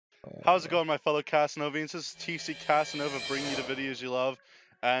How's it going, my fellow Casanovans? This is TC Casanova bringing you the videos you love,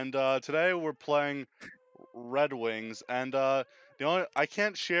 and today we're playing Red Wings. And I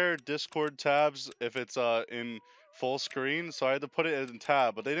can't share Discord tabs if it's in full screen, so I had to put it in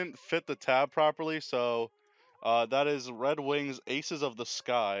tab, but they didn't fit the tab properly, so that is Red Wings Aces of the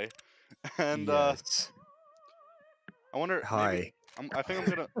Sky. And Yes. I wonder, maybe Hi. I think I'm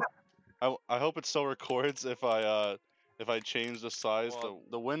gonna. I hope it still records if I change the size. Well,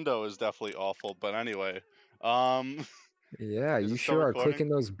 The window is definitely awful, but anyway. Yeah, Is you it still sure are recording? clicking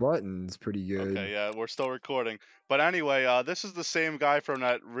those buttons pretty good. Okay, yeah, we're still recording. But anyway, this is the same guy from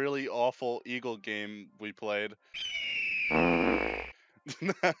that really awful Eagle game we played. I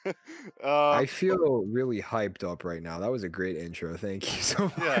feel really hyped up right now. That was a great intro. Thank you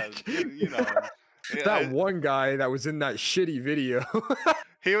so yeah, much. you know. Yeah, That one guy that was in that shitty video.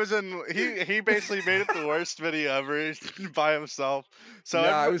 he was in. He basically made it the worst video ever by himself. So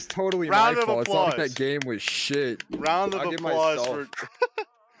yeah, it was totally my round of fault. It's not like applause. that game was shit. Round of I'll give applause myself.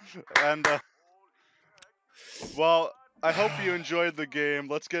 for. And well, I hope you enjoyed the game.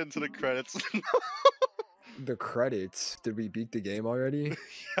 Let's get into the credits. The credits. Did we beat the game already?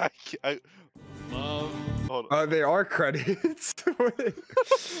 Hold on. They are credits.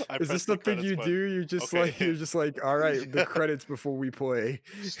 Is this the something you credits do? You're just like, all right, the Yeah. credits before we play.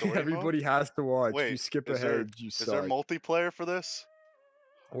 Story Everybody has to watch. Wait, you skip is ahead, you Is there suck. multiplayer for this?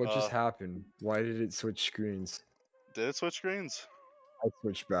 What just happened? Why did it switch screens? Did it switch screens? I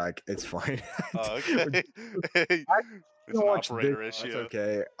switched back. It's fine. Oh, okay. It's an operator issue. It's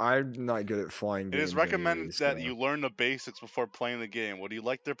okay. I'm not good at flying It games. is recommended anyways, that so. you learn the basics before playing the game. Would you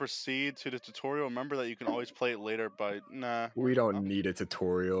like to proceed to the tutorial? Remember that you can always play it later, but nah. We don't need a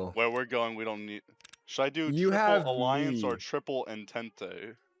tutorial. Where we're going, we don't need. Should I do You triple have alliance or me. triple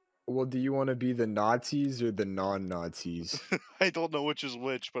entente? Well, do you want to be the Nazis or the non-Nazis? I don't know which is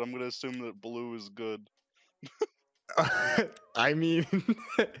which, but I'm gonna assume that blue is good. I mean,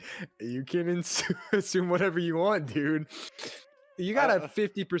 you can assume whatever you want, dude. You got a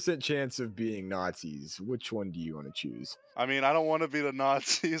 50% chance of being Nazis. Which one do you want to choose? I mean, I don't want to be the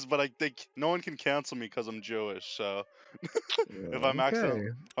Nazis, but I think no one can cancel me because I'm Jewish. So if I'm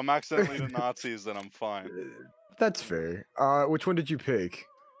accidentally the Nazis, then I'm fine. That's fair. Which one did you pick?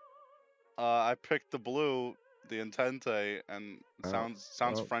 I picked the blue, the Entente, and it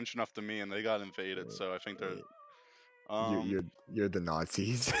sounds French enough to me, and they got invaded, so I think they're. You're the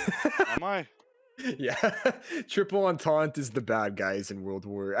Nazis. Am I? Yeah. Triple Entente is the bad guys in World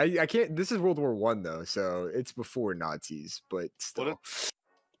War. I can't. This is World War I though, so it's before Nazis, but still.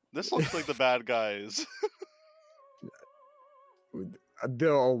 This looks like the bad guys.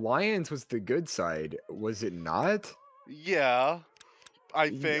 The Alliance was the good side, was it not? Yeah, I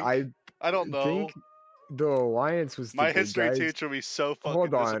think. I don't know. Think the Alliance was the my good history guys. teacher would be so fucking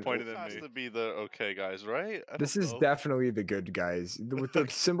disappointed in me. This has to be the okay guys, right? This is definitely the good guys with the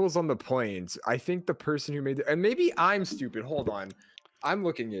symbols on the planes. I think the person who made it, and maybe I'm stupid. Hold on. I'm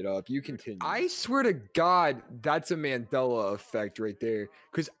looking it up. You continue. I swear to God, that's a Mandela effect right there.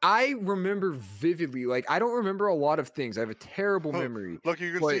 Because I remember vividly, like I don't remember a lot of things. I have a terrible memory. Look,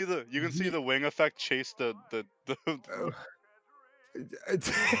 you can see the wing effect chase the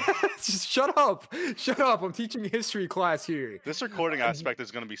Just shut up. Shut up. I'm teaching history class here. This recording aspect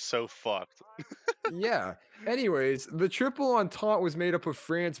is gonna be so fucked. Yeah. Anyways, the Triple Entente was made up of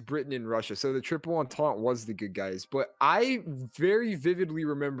France, Britain, and Russia. So the Triple Entente was the good guys. But I very vividly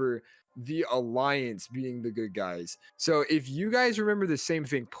remember the Alliance being the good guys. So if you guys remember the same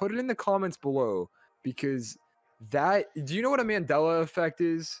thing, put it in the comments below. Because do you know what a Mandela effect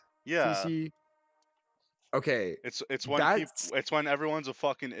is? Yeah. TC? Okay. It's when everyone's a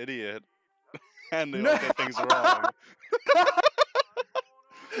fucking idiot and they all get things wrong.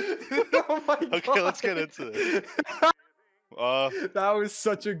 Oh my God. Okay, let's get into it. That was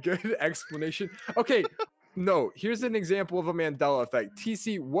such a good explanation. Okay, no, here's an example of a Mandela effect.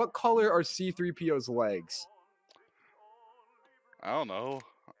 TC, what color are C-3PO's legs? I don't know.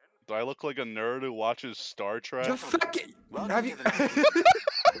 Do I look like a nerd who watches Star Trek? Have you...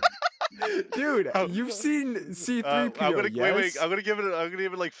 Dude, you've seen C-3PO, Wait, I'm gonna give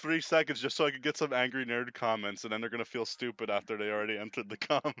it like 3 seconds just so I can get some angry nerd comments, and then they're gonna feel stupid after they already entered the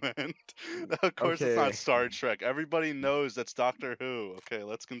comment. Of course, It's not Star Trek. Everybody knows that's Doctor Who. Okay,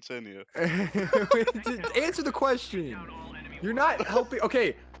 let's continue. Answer the question. You're not helping.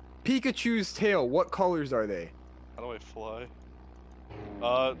 Okay, Pikachu's tail. What colors are they? How do I fly?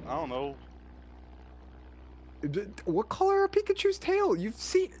 I don't know. What color are Pikachu's tail? You've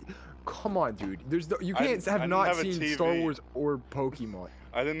seen. Come on, dude. You can't have not seen Star Wars or Pokemon.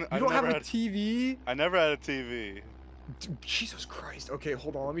 You don't have a TV? I never had a TV. Jesus Christ. Okay,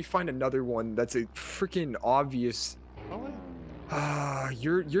 hold on. Let me find another one that's a freaking obvious.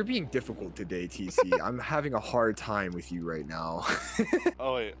 You're being difficult today, TC. I'm having a hard time with you right now.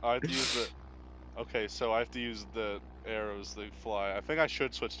 Oh wait, I have to use the. Okay, so I have to use the arrows that fly. I think I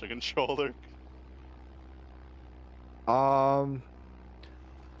should switch to controller. Ah,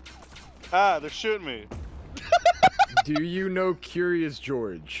 they're shooting me. Do you know Curious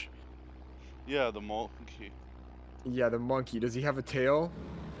George? Yeah, the monkey. Yeah, the monkey. Does he have a tail?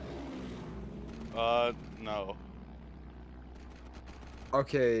 No.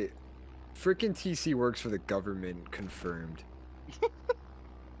 Okay, freaking TC works for the government, confirmed.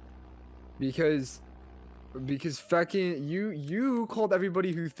 because fucking you called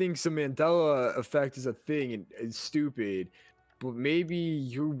everybody who thinks the Mandela effect is a thing and is stupid, but maybe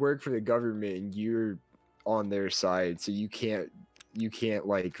you work for the government and you're on their side, so you can't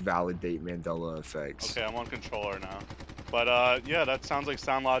like validate Mandela effects. Okay, I'm on controller now. But yeah, that sounds like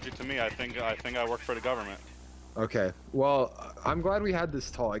sound logic to me. I think I work for the government. Okay, well, I'm glad we had this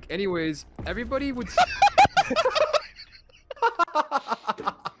talk. Anyways, everybody would.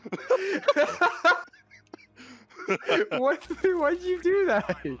 Why'd you do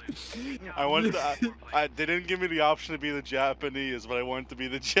that? I wanted to. They didn't give me the option to be the Japanese, but I wanted to be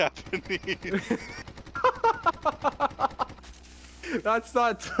the Japanese. That's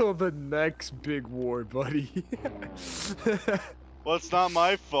not till the next big war, buddy. Well, it's not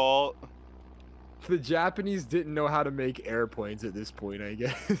my fault. The Japanese didn't know how to make airplanes at this point, I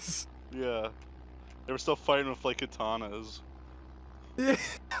guess. Yeah. They were still fighting with, like, katanas. Yeah.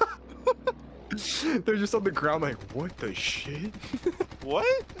 They're just on the ground like, what the shit? What?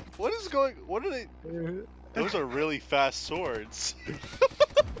 What is going... What are they... Those are really fast swords.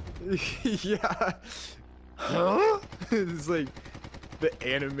 Yeah. Huh? It's like the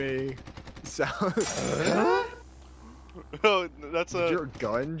anime sound. Oh, that's Did your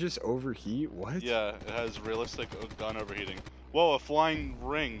gun just overheat? What? Yeah, it has realistic gun overheating. Whoa, a flying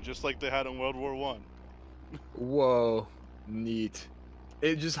ring, just like they had in World War One. Whoa, neat.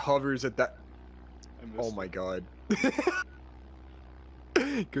 It just hovers at that. Oh my god.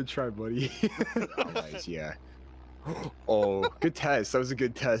 Good try, buddy. Nice, yeah. Oh, good test. That was a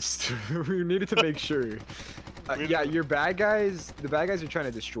good test. We needed to make sure. Yeah, your bad guys. The bad guys are trying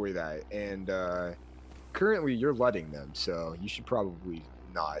to destroy that, and currently you're letting them. So you should probably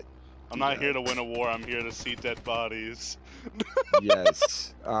not. I'm not here to win a war. I'm here to see dead bodies.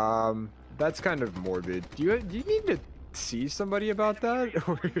 Yes. That's kind of morbid. Do you need to see somebody about that?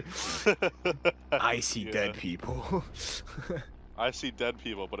 I see dead people. I see dead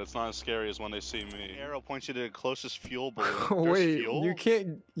people, but it's not as scary as when they see me. The arrow points you to the closest fuel balloon. Oh, There's wait, fuel?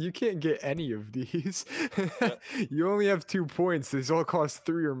 you can't get any of these. Yeah. You only have 2 points. These all cost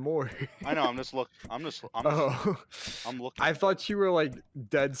 3 or more. I know. I'm looking. I thought you were like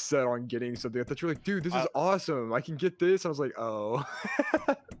dead set on getting something. I thought you were like, dude, this is awesome. I can get this. I was like, oh.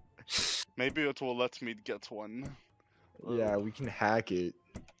 Maybe it will let me get one. Yeah, we can hack it.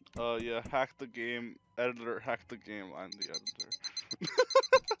 Yeah, hack the game. Editor, hack the game. I'm the editor.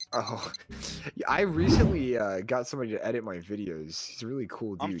 Oh, yeah, I recently got somebody to edit my videos. He's a really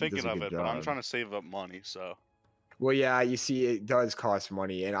cool dude. I'm thinking of it, job. but I'm trying to save up money, so. Well, yeah, you see, it does cost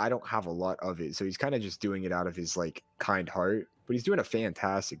money, and I don't have a lot of it, so he's kind of just doing it out of his like kind heart. But he's doing a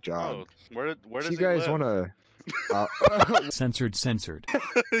fantastic job. Oh, where does you guys want to? Censored.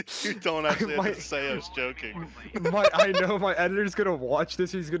 You don't actually have to say I was joking. I know my editor's gonna watch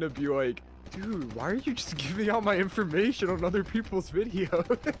this. He's gonna be like, dude, why are you just giving out my information on other people's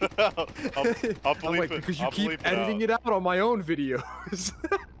videos? I'll believe like, it. because you I'll keep editing it out on my own videos.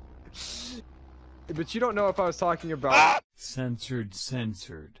 But you don't know if I was talking about Censored.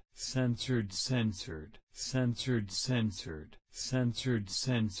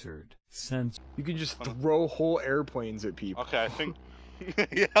 You can just throw whole airplanes at people. Okay, I think.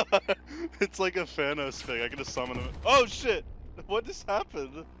 Yeah, it's like a Thanos thing. I can just summon him. Oh shit! What just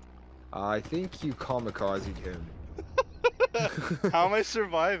happened? I think you kamikazed him. How am I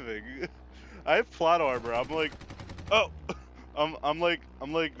surviving? I have plot armor. I'm like, oh, I'm like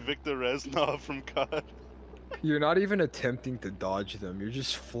Victor Reznov from COD. You're not even attempting to dodge them. You're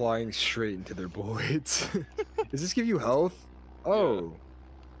just flying straight into their bullets. Does this give you health? Oh. Yeah.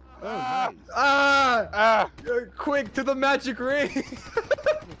 Oh, nice. Ah! Quick to the magic ring!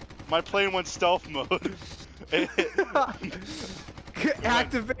 My plane went stealth mode.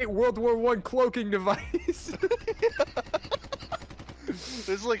 Activate World War I cloaking device. This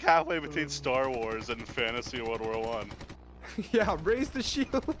is like halfway between Star Wars and Fantasy World War I. Yeah, raise the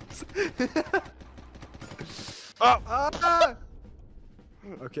shields. Oh!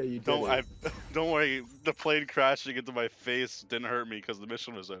 Okay, you did Don't it. don't worry. The plane crashing into my face didn't hurt me because the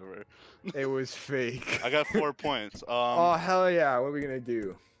mission was over. It was fake. I got 4 points. Oh hell yeah! What are we gonna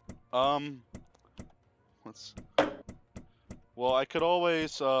do? Let's. Well, I could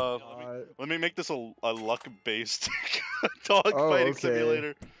always let me make this a luck-based dog Oh, fighting okay.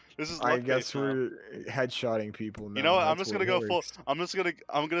 simulator. This is I luck-based guess now. we're headshotting people now. You know what? I'm That's just what gonna go full. works.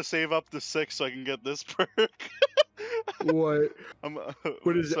 I'm gonna save up the 6 so I can get this perk. What?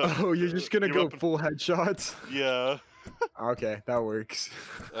 What is so, it? Oh, you're just gonna your go weapon- full headshots? Yeah, Okay, that works.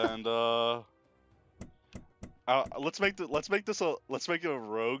 and let's make it a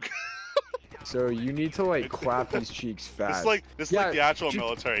rogue. So you need to like clap these cheeks fast. This is like the actual just-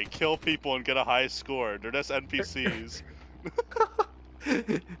 military. Kill people and get a high score. They're just NPCs.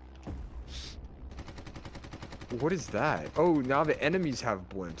 What is that? Oh, now the enemies have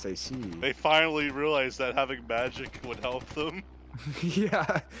blimps. I see. They finally realized that having magic would help them.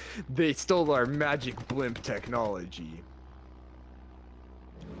 Yeah, they stole our magic blimp technology.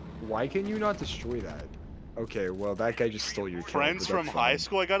 Why can you not destroy that? Okay, well that guy just stole your kill, Friends but from that's high fine.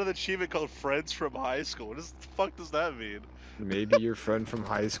 school? I got an achievement called Friends from High School. What the fuck does that mean? Maybe your friend from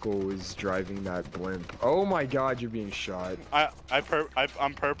high school was driving that blimp. Oh my god, you're being shot.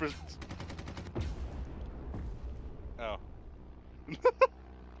 I'm purpose. Oh.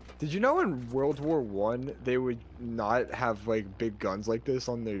 Did you know in World War One they would not have like big guns like this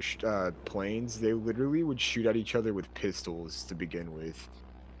on their planes? They literally would shoot at each other with pistols to begin with,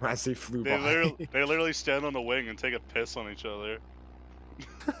 as they flew They by. literally stand on the wing and take a piss on each other.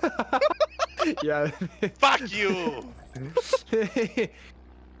 Yeah. Fuck you!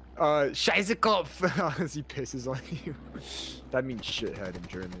 Scheißekopf! As he pisses on you. That means shithead in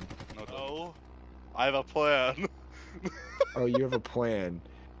German. No, I have a plan. Oh, you have a plan.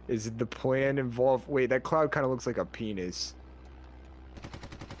 Is the plan involve? Wait, that cloud kind of looks like a penis.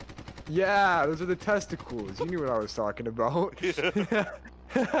 Yeah, those are the testicles. You knew what I was talking about. Yeah.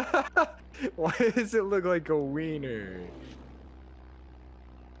 Why does it look like a wiener?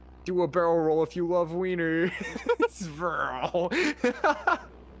 Do a barrel roll if you love wiener. Barrel.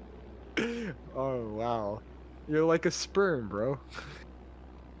 Oh wow, you're like a sperm, bro.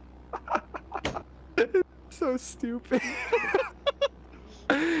 So stupid.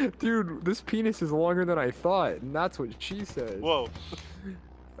 Dude, this penis is longer than I thought, and that's what she said. Whoa.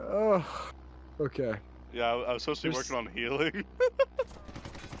 Oh, okay. Yeah, I was supposed to be There's- working on healing.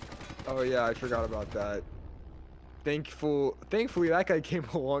 Oh yeah, I forgot about that. Thankfully that guy came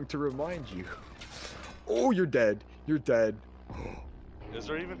along to remind you. Oh, you're dead. You're dead. Is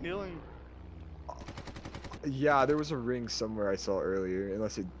there even healing? Yeah, there was a ring somewhere I saw earlier,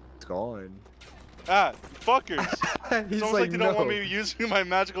 unless it's gone. Ah, fuckers! He's It's almost like, like they don't want no. me using my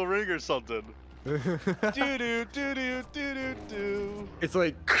magical ring or something. Do do do do do do do. It's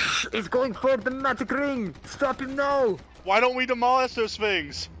like, it's going for the magic ring. Stop him now. Why don't we demolish those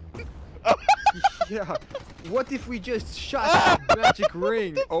things? Yeah. What if we just shot the magic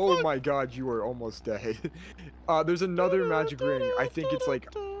ring? Oh my god, you are almost dead. There's another magic ring. I think it's like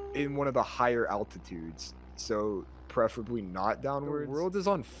in one of the higher altitudes. So preferably not downwards. The world is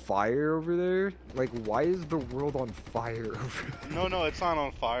on fire over there. Like, why is the world on fire over there? No, it's not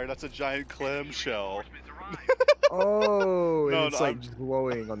on fire. That's a giant clamshell. Oh, and No, it's no, like just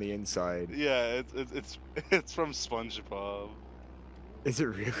glowing on the inside. Yeah, it's from SpongeBob. Is it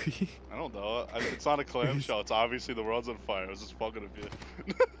really? I don't know. It's not a clamshell. It's obviously the world's on fire. I was just fucking with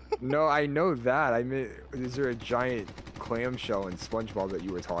you. No, I know that. I mean, is there a giant clamshell in SpongeBob that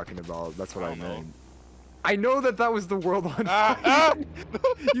you were talking about? That's what I I don't know. meant. I know that that was the world on Ah, fire. ah!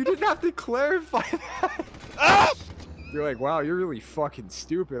 You didn't have to clarify that. Ah! You're like, wow, you're really fucking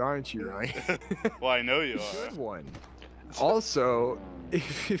stupid, aren't you, Ryan? Well, I know you Good are. one. Also,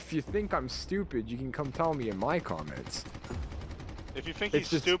 if you think I'm stupid, you can come tell me in my comments. If you think It's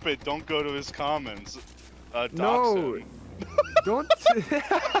he's just- stupid, don't go to his comments. Dox No. him. Don't.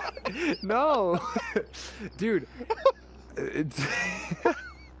 No, dude. It's.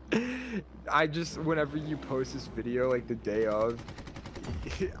 I just, whenever you post this video, like the day of,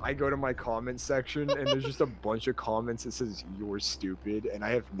 I go to my comment section and there's just a bunch of comments that says you're stupid, and I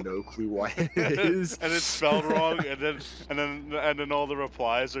have no clue why it is. And it's spelled wrong, and then all the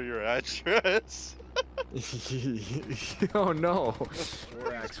replies are your address. Oh no. These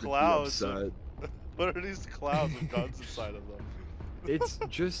Rax would be clouds. upset. What are these clouds with guns inside of them? It's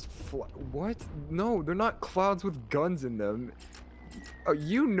just what? No, they're not clouds with guns in them. Oh,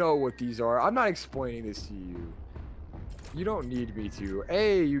 you know what these are. I'm not explaining this to you. You don't need me to.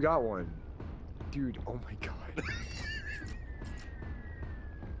 Hey, you got one. Dude, oh my god.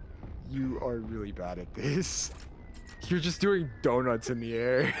 You are really bad at this. You're just doing donuts in the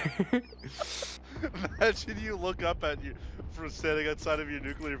air. Imagine you look up at you from standing outside of your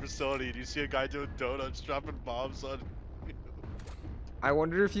nuclear facility and you see a guy doing donuts, dropping bombs on you. I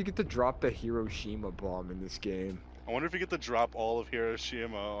wonder if you get to drop the Hiroshima bomb in this game. I wonder if you get to drop all of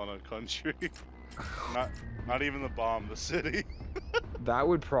Hiroshima on a country. Not even the bomb, the city. That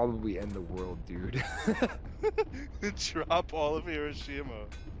would probably end the world, dude. Drop all of Hiroshima.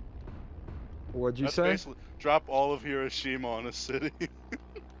 What'd you That's say? basically drop all of Hiroshima on a city.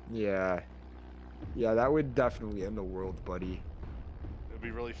 Yeah. Yeah, that would definitely end the world, buddy. It'd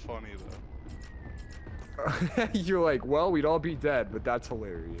be really funny though. You're like, well, we'd all be dead, but that's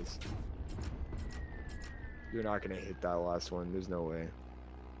hilarious. You're not gonna hit that last one. There's no way.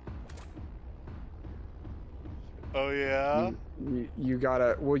 Oh yeah? You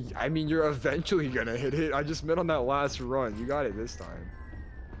gotta. Well, I mean, you're eventually gonna hit it. I just meant on that last run. You got it this time.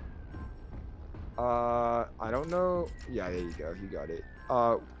 I don't know. Yeah, there you go. You got it.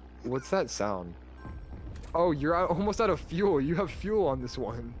 What's that sound? Oh, you're almost out of fuel. You have fuel on this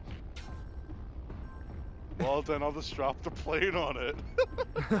one. Well, then I'll just drop the plane on it.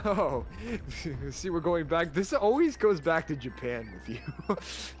 Oh, see, we're going back. This always goes back to Japan with you.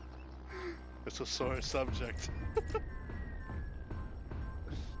 It's a sore subject.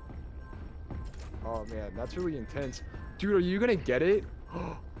 Oh man, that's really intense. Dude, are you gonna get it?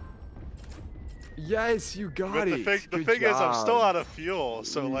 Yes, you got But it. the thing is, I'm still out of fuel,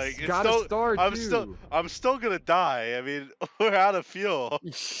 so like, it's still, I'm still gonna die. I mean, we're out of fuel.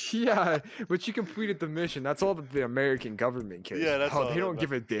 Yeah, but you completed the mission. That's all that the American government cares. Yeah, that's about. all They don't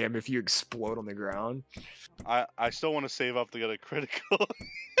give a damn if you explode on the ground. I still want to save up to get a critical,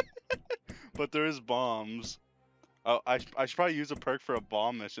 but there is bombs. Oh, I should probably use a perk for a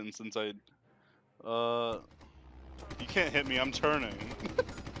bomb mission since you can't hit me. I'm turning.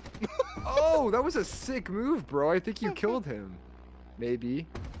 Oh, that was a sick move, bro. I think you killed him. Maybe.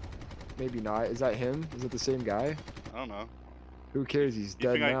 Maybe not. Is that him? Is it the same guy? I don't know. Who cares? He's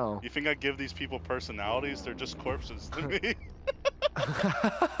dead now. You think I give these people personalities? They're just corpses to me.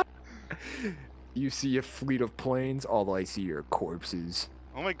 You see a fleet of planes, all I see are corpses.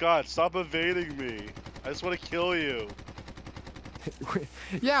 Oh my god, stop evading me. I just want to kill you.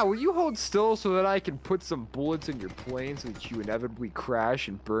 Yeah, will you hold still so that I can put some bullets in your plane so that you inevitably crash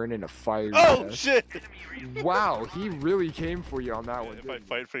and burn in a fire? Oh shit! Wow, he really came for you on that one. If I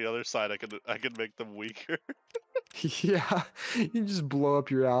fight for the other side, I could make them weaker. Yeah, you just blow up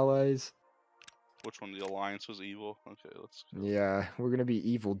your allies. Which one? The Alliance was evil? Okay, let's go. Yeah, we're gonna be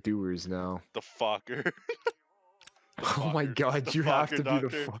evil doers now. The fucker. Oh my god, you have to be the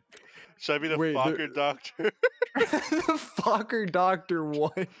fuck. Should I be the Fokker Doctor? The Fokker Doctor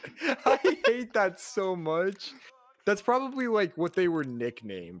one. I hate that so much. That's probably like what they were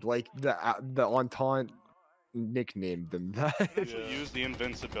nicknamed. Like the Entente nicknamed them that. Yeah. Use the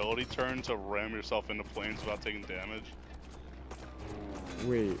invincibility turn to ram yourself into planes without taking damage.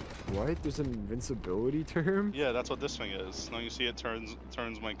 Wait, what? There's an invincibility term? Yeah, that's what this thing is. Now you see it turns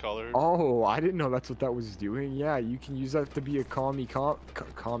my color. Oh, I didn't know that's what that was doing. Yeah, you can use that to be a commie cock.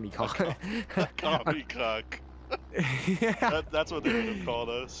 Commie cock. Yeah. That's what they would have called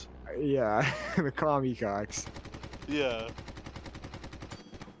us. Yeah, the commie cocks. Yeah.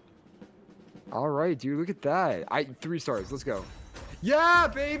 All right, dude, look at that. 3 stars. Let's go. Yeah,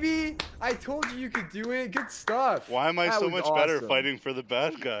 baby! I told you could do it. Good stuff. Why am I so much better fighting for the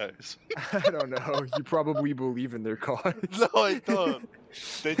bad guys? I don't know. You probably believe in their cause. No, I don't.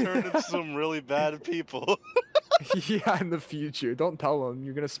 They turned into some really bad people. Yeah, in the future. Don't tell them.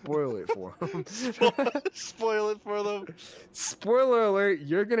 You're gonna spoil it for them. Spoil it for them. Spoiler alert!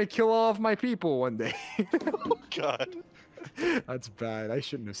 You're gonna kill all of my people one day. Oh God. That's bad. I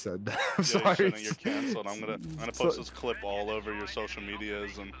shouldn't have said that. I'm Yeah, sorry. you're canceled. I'm gonna post this clip all over your social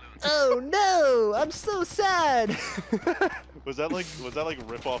medias and. Oh no! I'm so sad. Was that like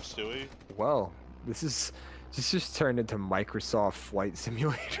rip off Stewie? Well, this just turned into Microsoft Flight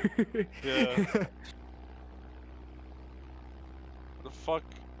Simulator. Yeah. The fuck?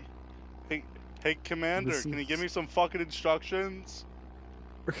 Hey, Commander, can you give me some fucking instructions?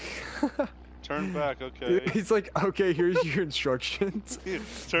 Turn back, okay. He's like, okay, here's your instructions.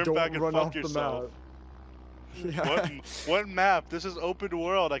 Turn Don't back and run fuck off yourself. The map. Yeah. What map? This is open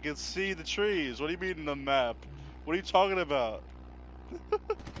world. I can see the trees. What do you mean the map? What are you talking about?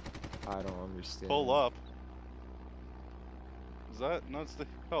 I don't understand. Pull up. Is that? No, it's the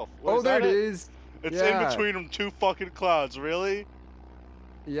health. Oh, there it is. It's in between them 2 fucking clouds. Really?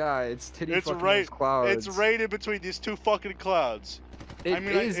 Yeah, it's titty it's fucking right, those clouds. It's right in between these 2 fucking clouds. It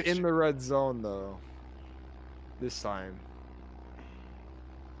is in the red zone though. This time.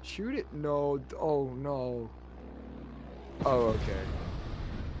 Shoot it? No. Oh no. Oh, okay.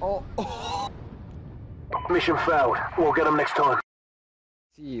 Oh. Mission failed. We'll get them next time.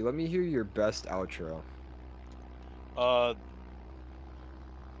 See, let me hear your best outro. I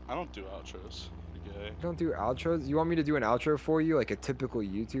don't do outros. Okay. You don't do outros? You want me to do an outro for you like a typical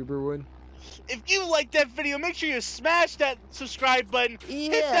YouTuber would? If you like that video, make sure you smash that subscribe button,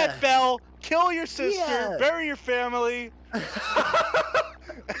 hit Yeah. that bell, kill your sister, Yeah. bury your family.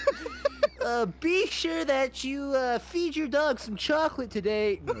 Be sure that you feed your dog some chocolate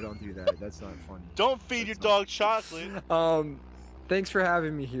today. No, don't do that. That's not funny. Don't feed your That's not- dog chocolate. Thanks for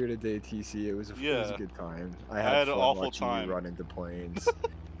having me here today, TC. It was a Yeah. good time. I had had an fun awful watching time. you run into planes.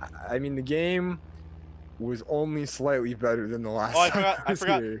 I mean, the game was only slightly better than the last Oh, time I was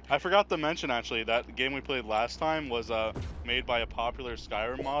here. I forgot to mention actually that game we played last time was made by a popular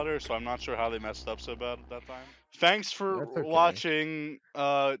Skyrim modder, so I'm not sure how they messed up so bad at that time. Thanks for That's okay. watching.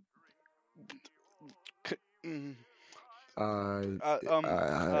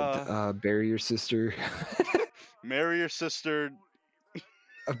 Bury your sister. Marry your sister.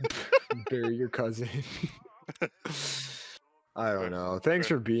 Bury your cousin. I don't know. Thanks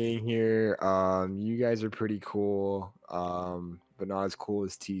Fair. for being here. You guys are pretty cool. But not as cool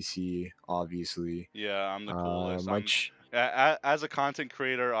as TC, obviously. Yeah, I'm the coolest. Much. As a content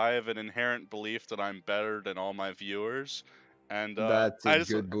creator, I have an inherent belief that I'm better than all my viewers, and That's a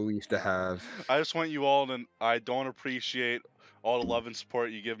good belief to have. I just want you all to. I don't appreciate all the love and support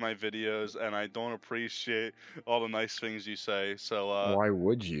you give my videos, and I don't appreciate all the nice things you say. So Why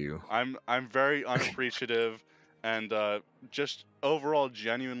would you? I'm very unappreciative, and just overall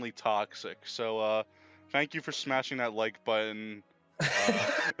genuinely toxic. So thank you for smashing that like button.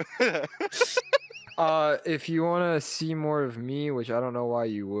 If you want to see more of me, which I don't know why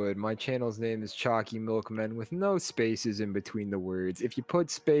you would, my channel's name is ChoccyMilkMen with no spaces in between the words. If you put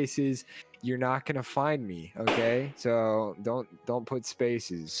spaces, you're not gonna find me. Okay, so don't put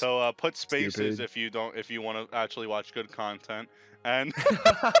spaces. So put spaces Stupid. if you want to actually watch good content. And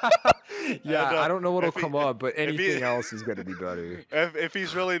yeah, and, I don't know what'll if he- come up, but if he- anything else is gonna be better. if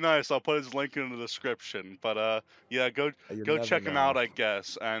he's really nice, I'll put his link in the description. But yeah, go You'll go never check him know. out, I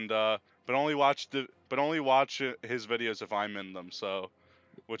guess. And but only watch his videos if I'm in them. So,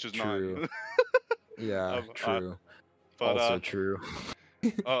 which is True. none. Yeah, true. But Also true.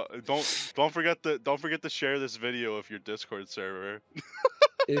 don't forget to share this video with your Discord server.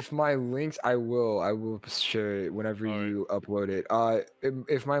 If my links, I will share it whenever Alright. you upload it.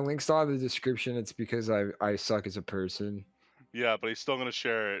 If my link's not in the description, it's because I suck as a person. Yeah, but he's still gonna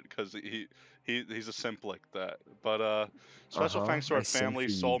share it because he's a simp like that. But special thanks to I our simp family,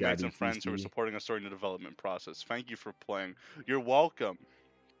 for you, soulmates, Daddy and friends who are TC. supporting us during the development process. Thank you for playing. You're welcome.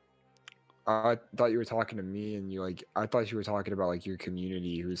 I thought you were talking to me, and I thought you were talking about like your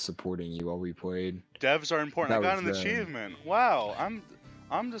community who's supporting you while we played. Devs are important. I That got an was them. achievement. Wow,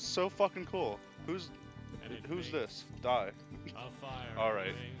 I'm just so fucking cool. Who's this? Die. All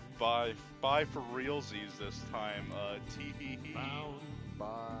right. Bye for realsies this time. Tee hee hee.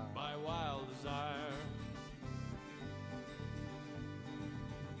 Bye. By wild desire.